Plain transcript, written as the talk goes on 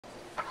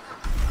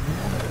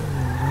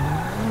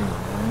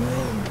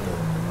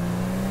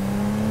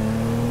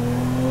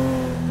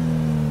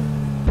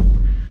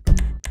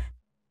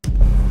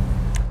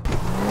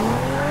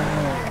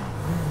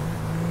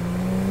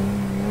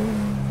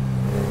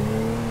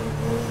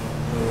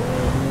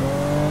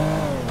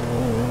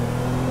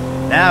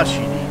Now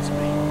she needs me.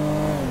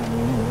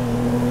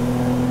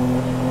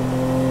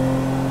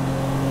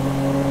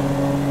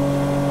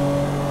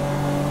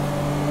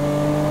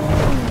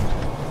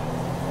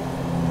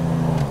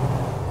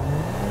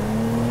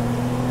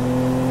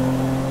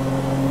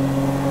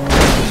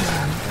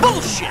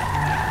 Bullshit!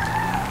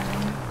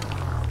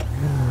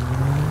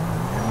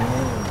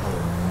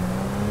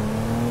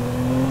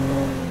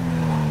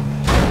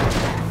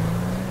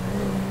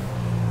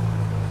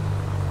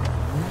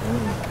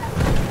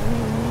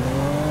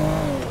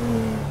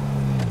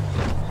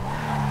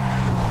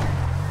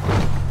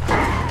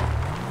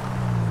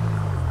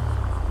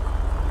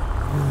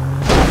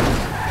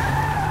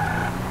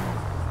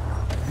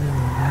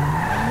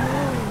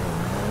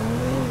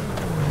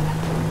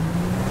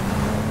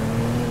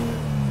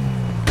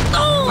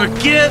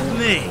 Forgive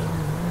me!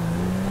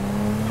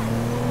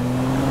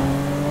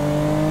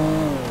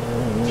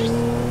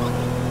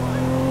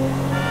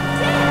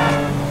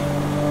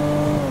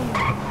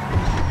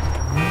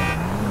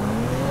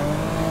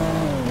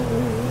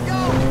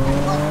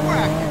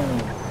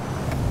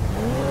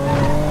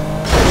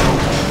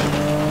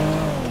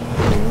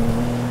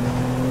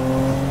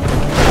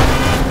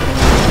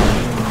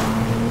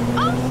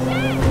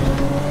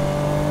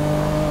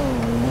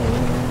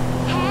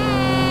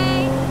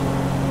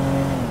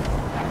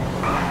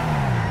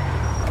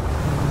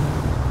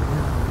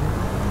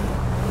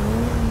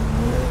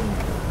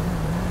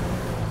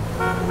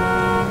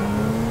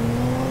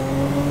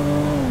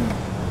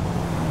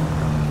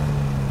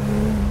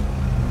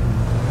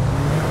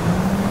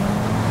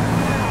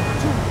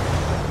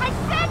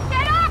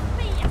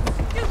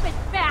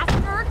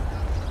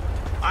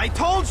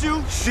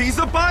 She's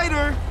a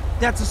biter!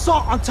 That's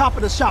assault on top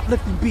of the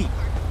shoplifting beat.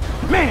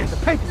 Man, the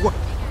paperwork.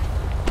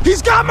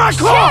 He's got my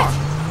car!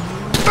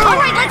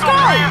 Alright, let's go!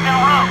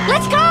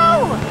 Let's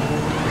go!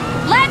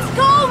 Let's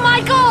go,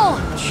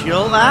 Michael!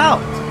 Chill out.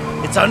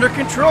 It's under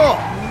control.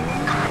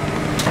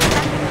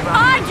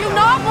 I do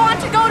not want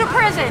to go to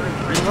prison!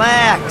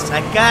 Relax,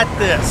 I got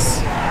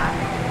this.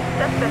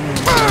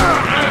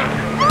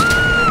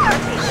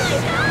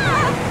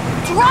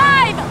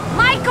 Drive!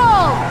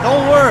 Michael!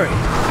 Don't worry.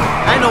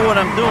 I know what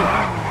I'm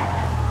doing.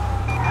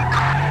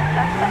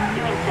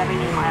 Doing 70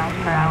 miles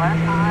per hour.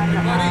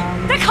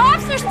 The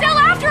cops are still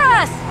after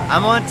us!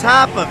 I'm on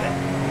top of it.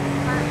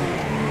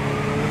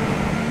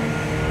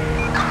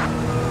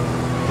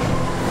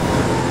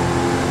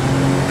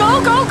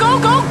 Go, go, go,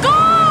 go,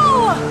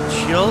 go!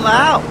 Chill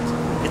out.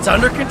 It's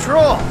under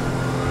control.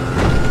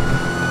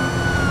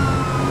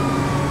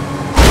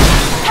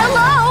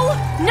 Hello?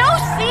 No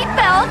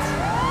seatbelt?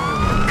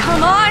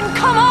 Come on,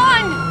 come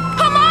on!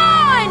 Come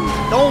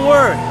on! Don't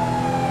worry.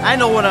 I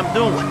know what I'm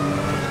doing.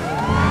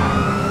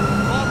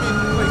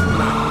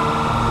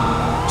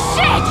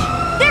 Shit!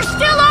 They're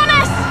still on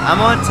us!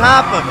 I'm on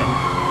top of it.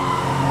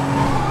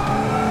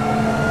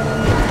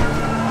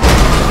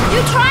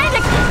 You trying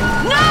to...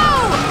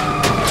 No!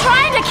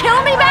 Trying to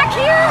kill me back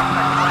here?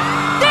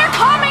 They're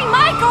coming,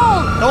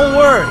 Michael! Don't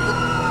worry.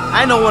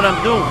 I know what I'm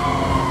doing.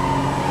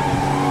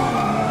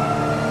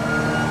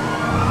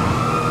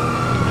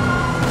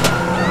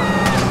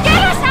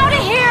 Get us out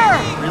of here!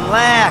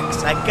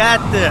 Relax, I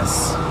got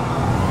this.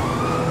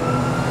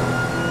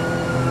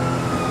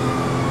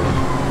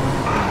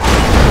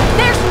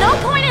 There's no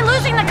point in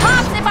losing the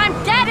cops if I'm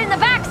dead in the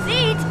back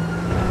seat!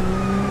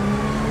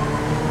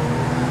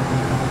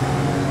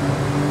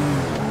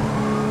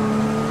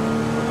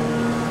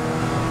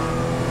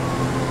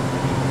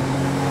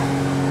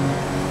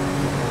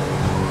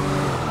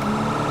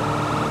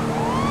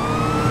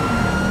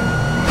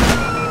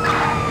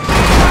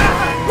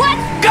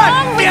 What's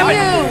wrong with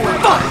you?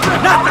 Fuck!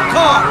 Not the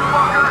car!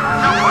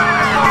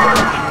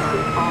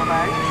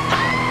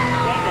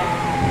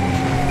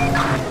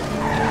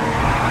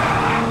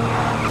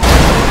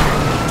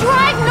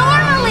 Drive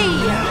normally!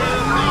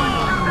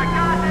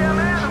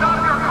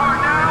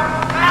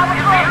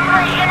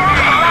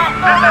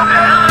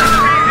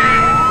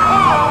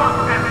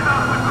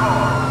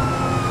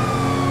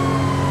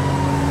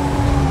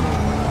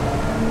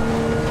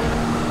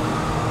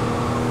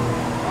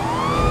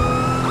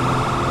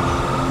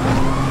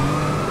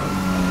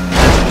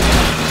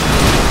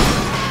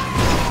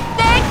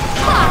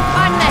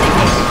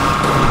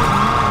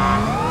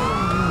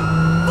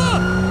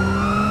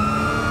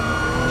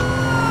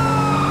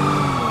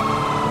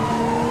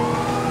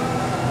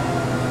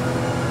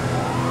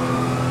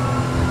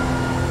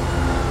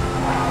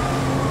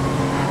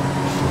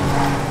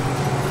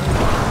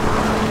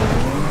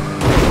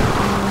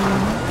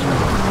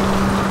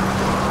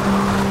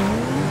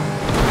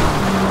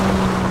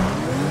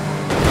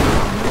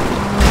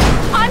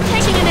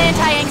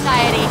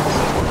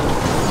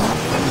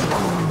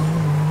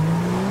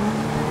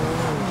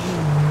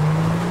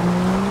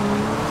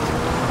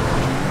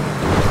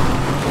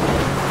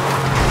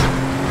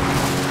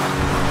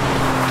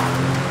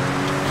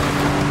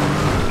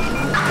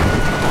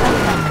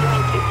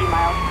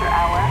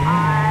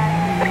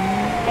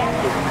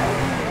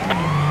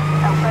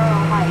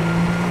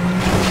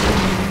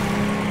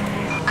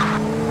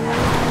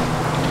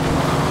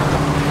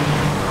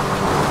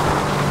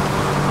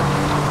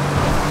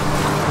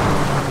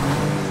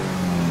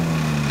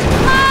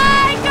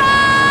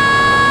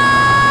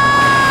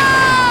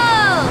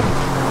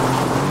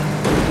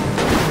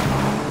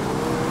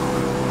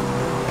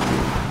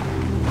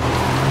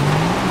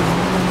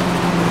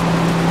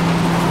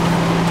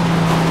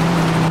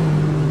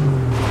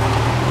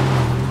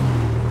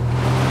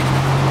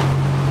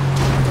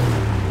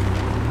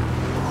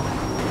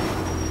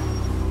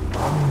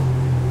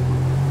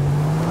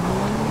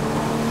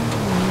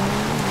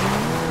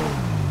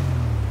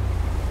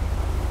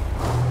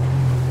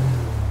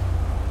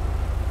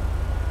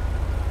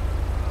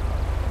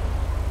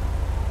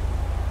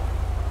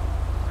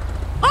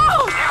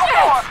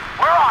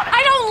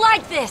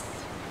 like this!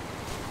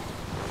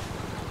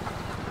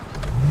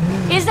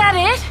 Is that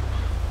it?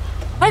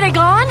 Are they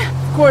gone?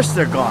 Of course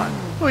they're gone.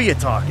 Who are you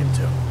talking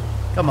to?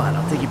 Come on,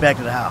 I'll take you back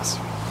to the house.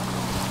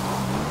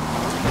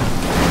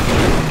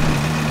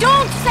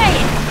 Don't say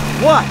it!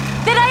 What?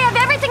 That I have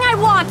everything I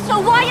want, so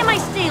why am I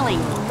stealing?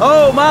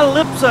 Oh, my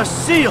lips are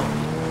sealed.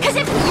 Cause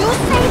if you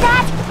say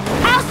that,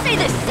 I'll say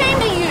the same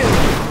to you!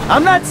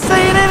 I'm not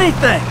saying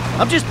anything.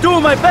 I'm just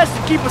doing my best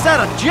to keep us out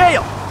of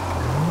jail.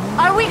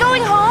 Are we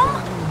going home?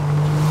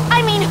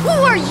 I mean, who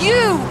are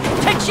you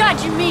to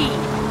judge me?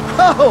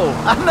 Oh,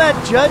 I'm not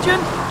judging?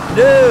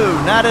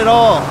 No, not at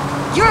all.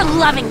 You're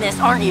loving this,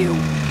 aren't you?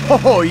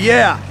 Oh,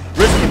 yeah.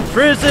 Risking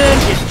prison,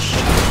 getting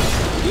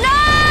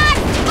Not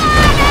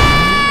funny!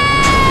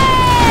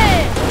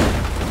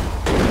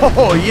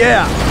 Oh,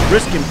 yeah.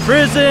 Risking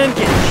prison,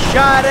 getting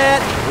shot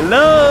at.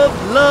 Love,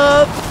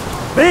 love,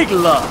 big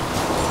love.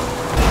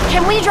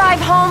 Can we drive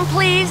home,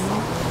 please?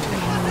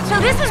 So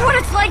this is what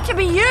it's like to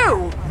be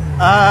you.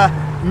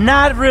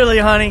 Not really,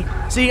 honey.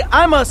 See,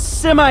 I'm a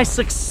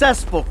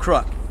semi-successful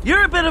crook.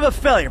 You're a bit of a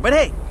failure, but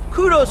hey,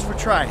 kudos for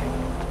trying.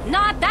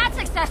 Not that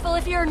successful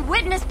if you're in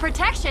witness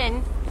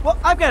protection. Well,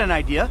 I've got an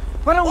idea.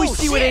 Why don't we Oh,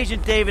 see what shit.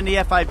 Agent Dave and the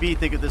FIB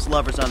think of this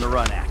Lovers on the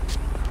Run act?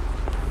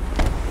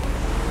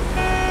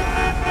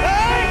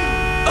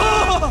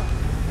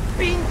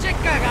 Pinche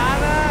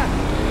cagada!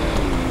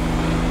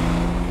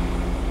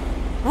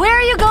 Where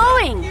are you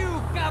going?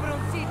 You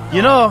cabroncito!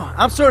 You know,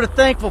 I'm sort of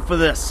thankful for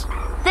this.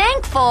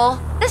 Thankful?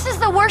 This is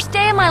the worst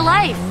day of my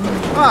life.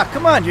 Ah,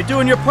 come on, you're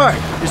doing your part.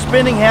 Your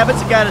spending habits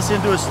have got us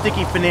into a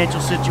sticky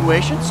financial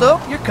situation, so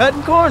you're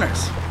cutting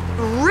corners.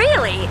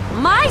 Really?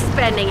 My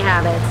spending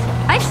habits?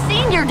 I've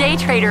seen your day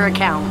trader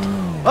account.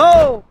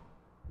 Oh!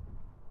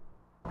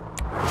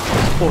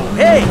 Oh,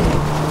 hey!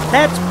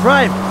 That's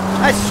private.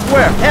 I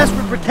swear,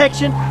 password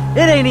protection,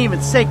 it ain't even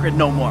sacred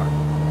no more.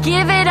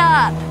 Give it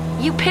up.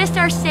 You pissed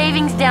our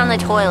savings down the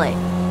toilet.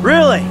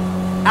 Really?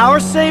 Our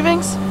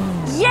savings?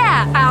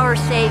 Yeah, our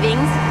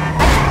savings.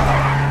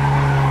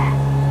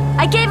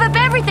 I gave up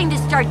everything to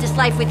start this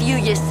life with you,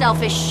 you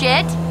selfish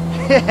shit.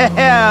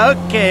 Yeah,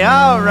 okay,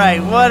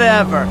 alright,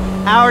 whatever.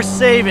 Our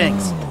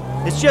savings.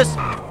 It's just,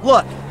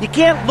 look, you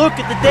can't look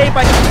at the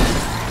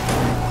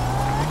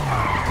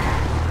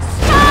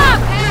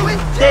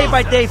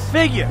day-by-day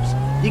figures.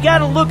 You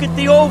gotta look at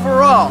the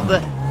overall,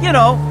 the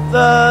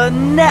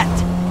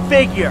net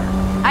figure.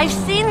 I've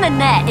seen the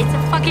net. It's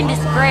a fucking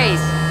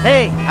disgrace.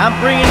 Hey, I'm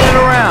bringing it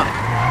around.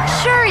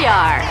 Sure you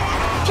are.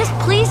 Just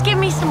please give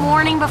me some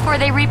warning before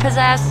they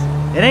repossess.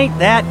 It ain't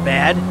that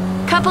bad.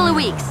 Couple of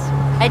weeks.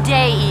 A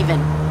day even.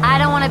 I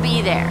don't want to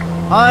be there.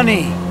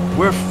 Honey,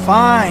 we're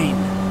fine.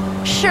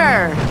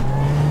 Sure.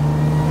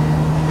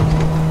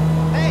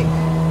 Hey!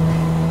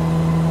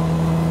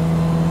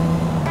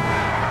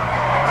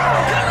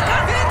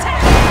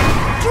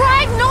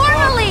 Drive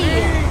normally!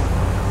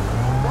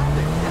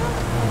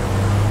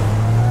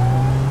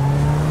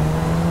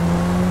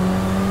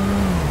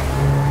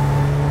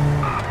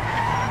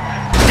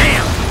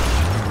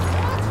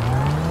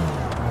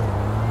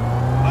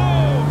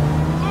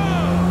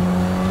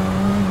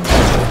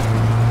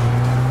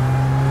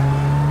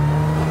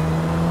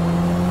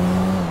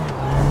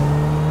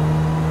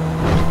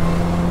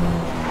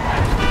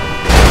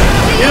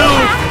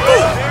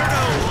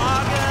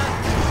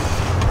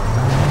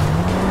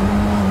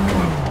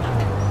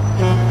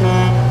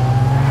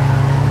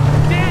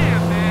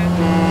 Damn, man!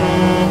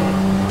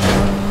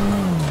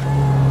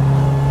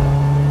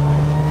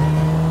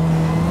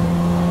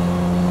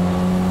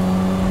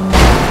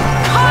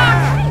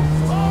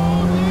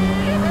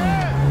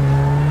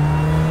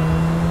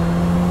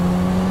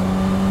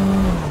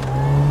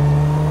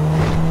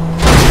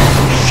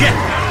 Shit!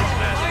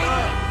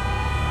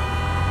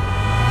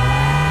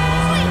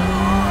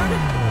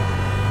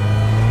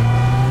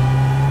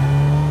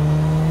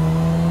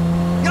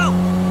 Yo!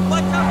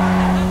 What's up?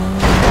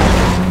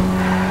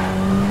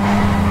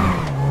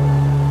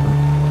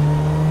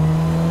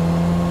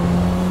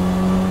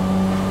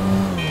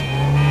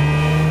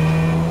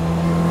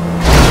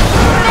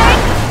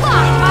 Thank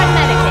fuck I'm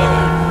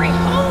medicated. Great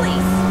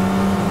holies.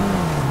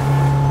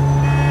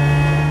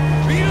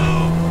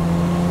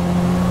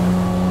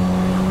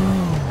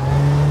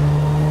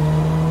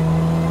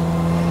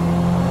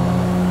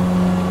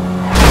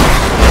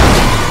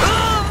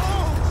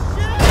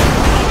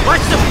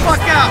 Watch the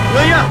fuck out,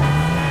 will ya?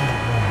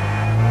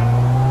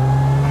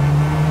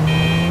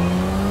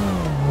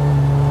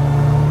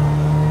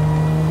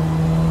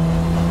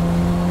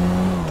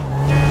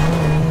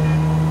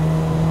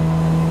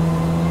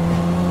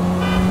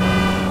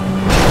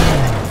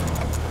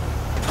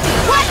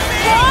 What's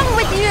wrong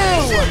with you?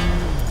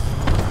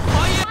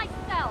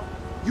 Myself.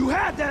 You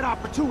had that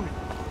opportunity.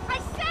 I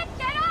said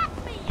get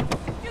off me, you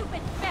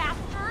stupid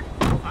bastard.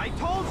 I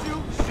told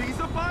you, she's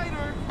a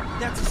biter.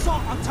 That's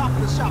assault on top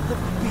of the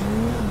shoplifting beat.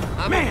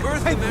 I'm Man, a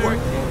birth paperwork.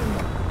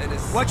 American. And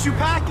it's What you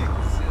packing?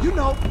 You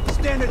know,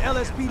 standard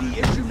LSPD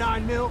issue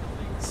 9 mil.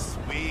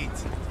 Sweet.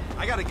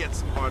 I gotta get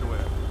some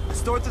hardware. The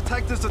store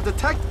detectives are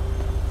detect.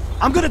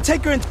 I'm gonna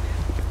take her in.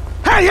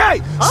 Hey! Hey,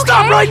 hey!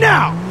 Stop right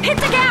now! Hit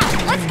the gas!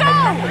 Let's go!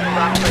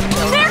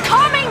 They're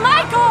coming,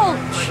 Michael!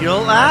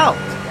 Chill out.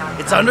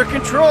 It's under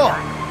control.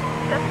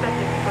 Suspect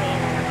is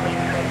fleeing in a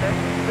police cruiser.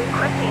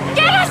 Requesting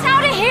Get us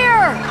out of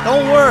here!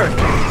 Don't worry.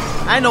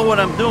 I know what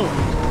I'm doing.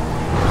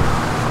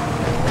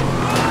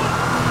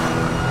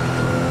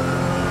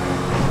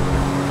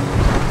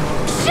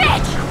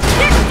 Shit!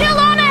 They're still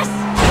on us!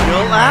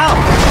 Chill out.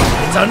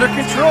 It's under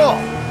control.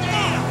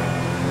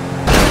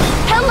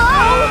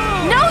 Hello?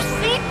 No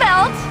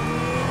seatbelt?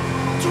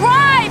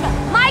 Drive,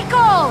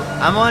 Michael!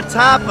 I'm on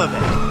top of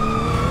it.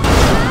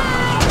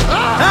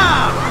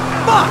 Ah!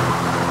 Fuck!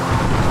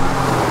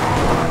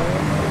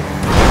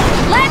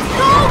 Let's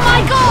go,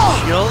 Michael!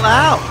 Chill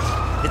out.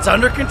 It's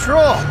under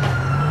control.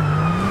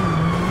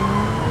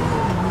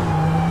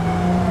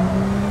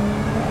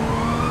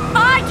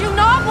 I do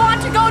not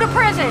want to go to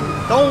prison!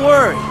 Don't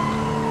worry.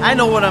 I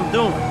know what I'm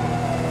doing.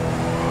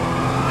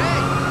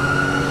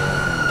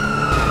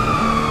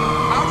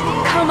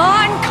 Come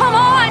on, come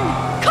on!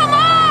 Come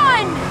on!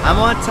 I'm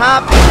on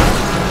top of it.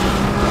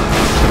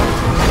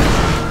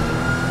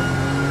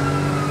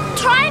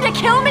 Trying to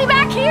kill me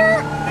back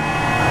here?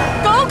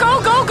 Go, go,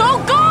 go, go,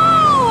 go!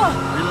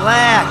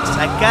 Relax.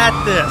 I got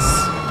this.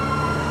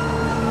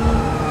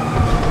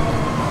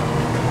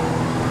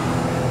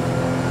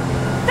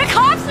 The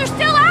cops are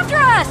still after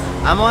us!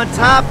 I'm on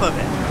top of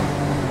it.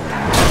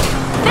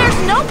 There's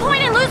no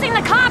point in losing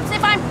the cops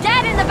if I'm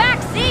dead in the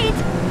back seat!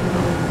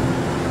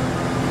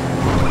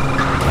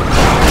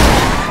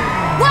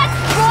 What's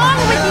wrong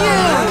with you?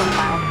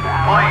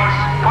 Please,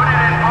 put it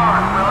in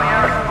park, will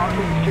ya?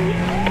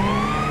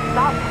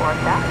 Stop for a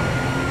sec.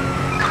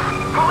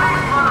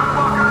 Police,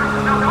 motherfuckers!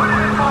 Now put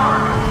it in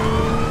park!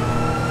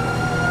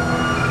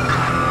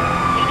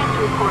 Units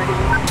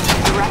reporting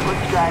the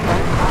reckless driver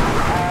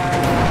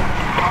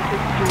on the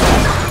street.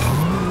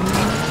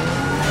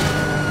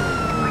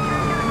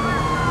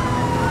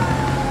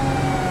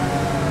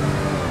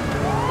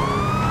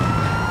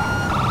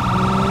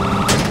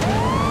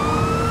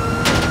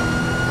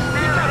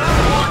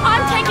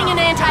 I'm taking an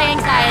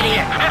anti-anxiety.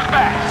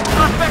 Dispatch!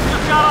 Suspect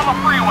just got on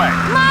the freeway!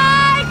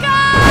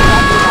 Michael!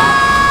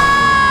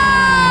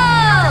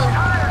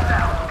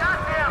 God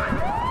damn it!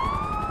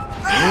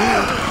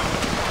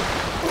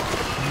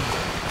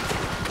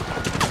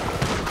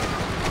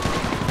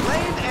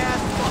 Lame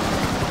ass fuck.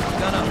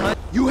 Gonna hunt.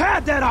 You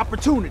had that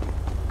opportunity.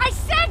 I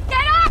said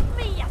get off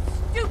me, you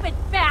stupid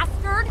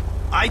bastard!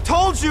 I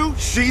told you,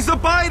 she's a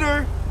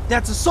biter.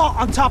 That's assault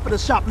on top of the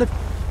shoplifter.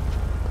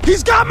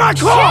 He's got my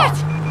car!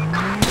 Shit!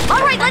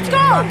 All right, let's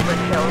go!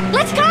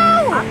 Let's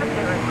go!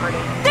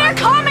 They're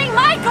coming,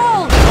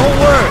 Michael! Don't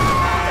worry.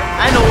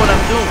 I know what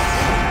I'm doing.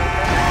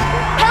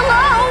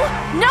 Hello?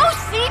 No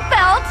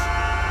seatbelt?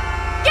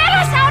 Get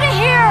us out of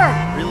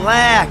here!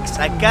 Relax.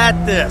 I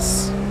got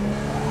this.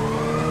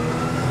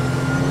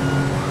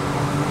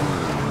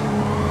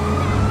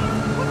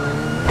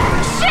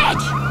 Shit!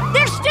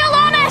 They're still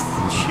on us!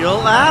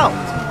 Chill out.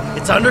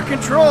 It's under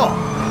control.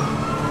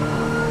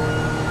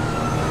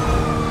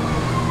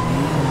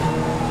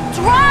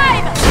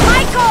 Drive,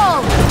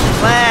 Michael!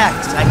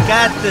 Relax. I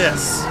got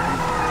this.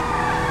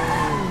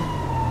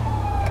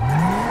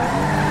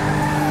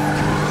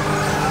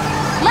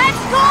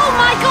 Let's go,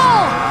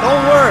 Michael!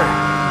 Don't worry.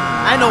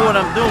 I know what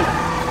I'm doing.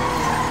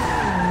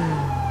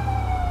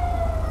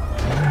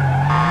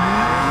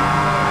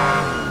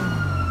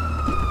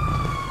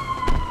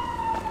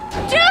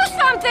 Do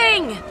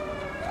something!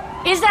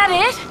 Is that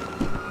it?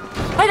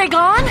 Are they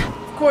gone?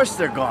 Of course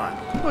they're gone.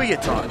 Who are you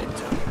talking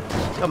to?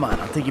 Come on,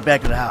 I'll take you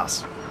back to the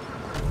house.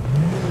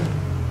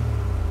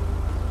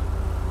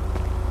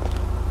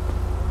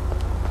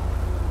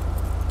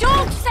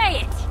 Don't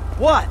say it!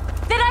 What?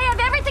 That I have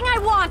everything I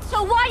want,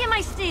 so why am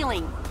I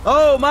stealing?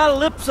 Oh, my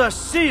lips are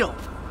sealed.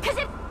 'Cause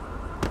it...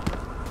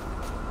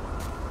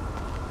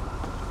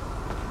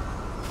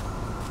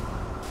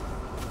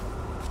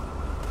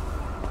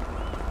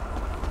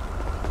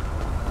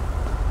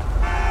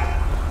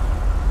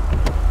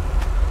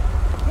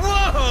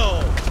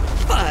 Whoa!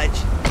 Fudge!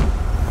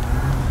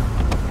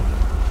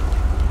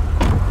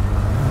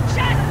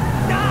 Just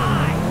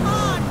die!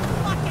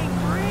 Unfucking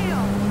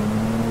real!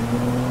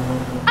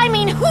 I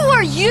mean, who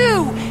are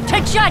you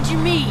to judge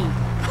me?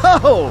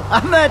 Oh,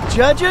 I'm not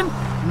judging?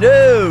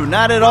 No,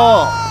 not at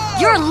all.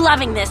 You're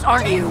loving this,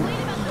 aren't you?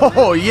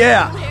 Oh,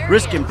 yeah.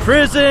 Risking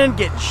prison,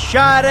 getting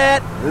shot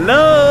at.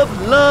 Love,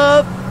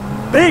 love,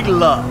 big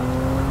love.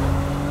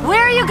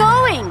 Where are you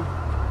going?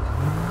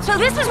 So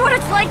this is what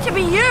it's like to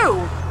be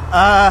you.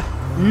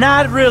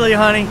 Not really,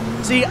 honey.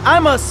 See,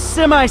 I'm a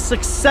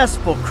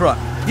semi-successful crook.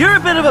 You're a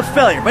bit of a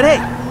failure, but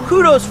hey,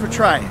 kudos for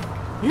trying.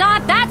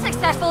 Not that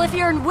successful if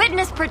you're in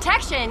witness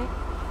protection.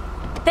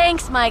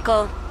 Thanks,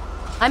 Michael.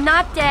 I'm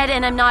not dead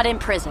and I'm not in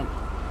prison.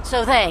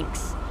 So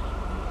thanks.